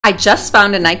I just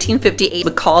found a 1958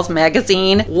 McCalls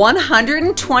Magazine,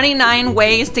 129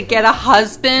 ways to get a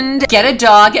husband, get a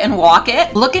dog and walk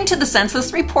it. Look into the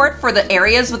census report for the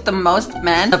areas with the most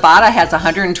men. Nevada has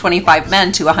 125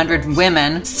 men to 100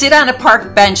 women. Sit on a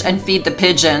park bench and feed the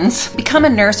pigeons. Become a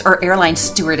nurse or airline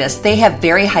stewardess. They have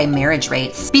very high marriage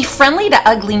rates. Be friendly to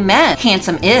ugly men.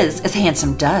 Handsome is as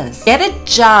handsome does. Get a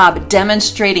job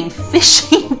demonstrating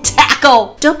fishing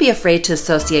tackle. Don't be afraid to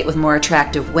associate with more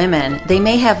attractive women. They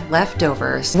may have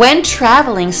leftovers. When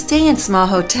traveling, stay in small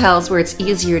hotels where it's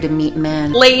easier to meet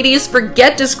men. Ladies,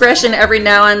 forget discretion every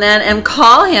now and then and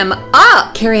call him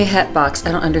up. Carry a hat box.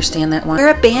 I don't understand that one.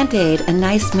 Wear a band-aid. A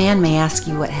nice man may ask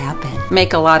you what happened.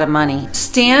 Make a lot of money.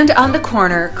 Stand on the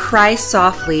corner, cry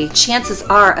softly. Chances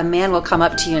are a man will come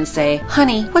up to you and say,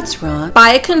 "Honey, what's wrong?" Buy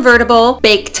a convertible,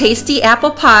 bake tasty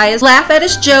apple pies, laugh at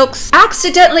his jokes,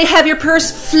 accidentally have your purse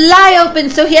fly open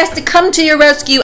so he has to come to your rescue.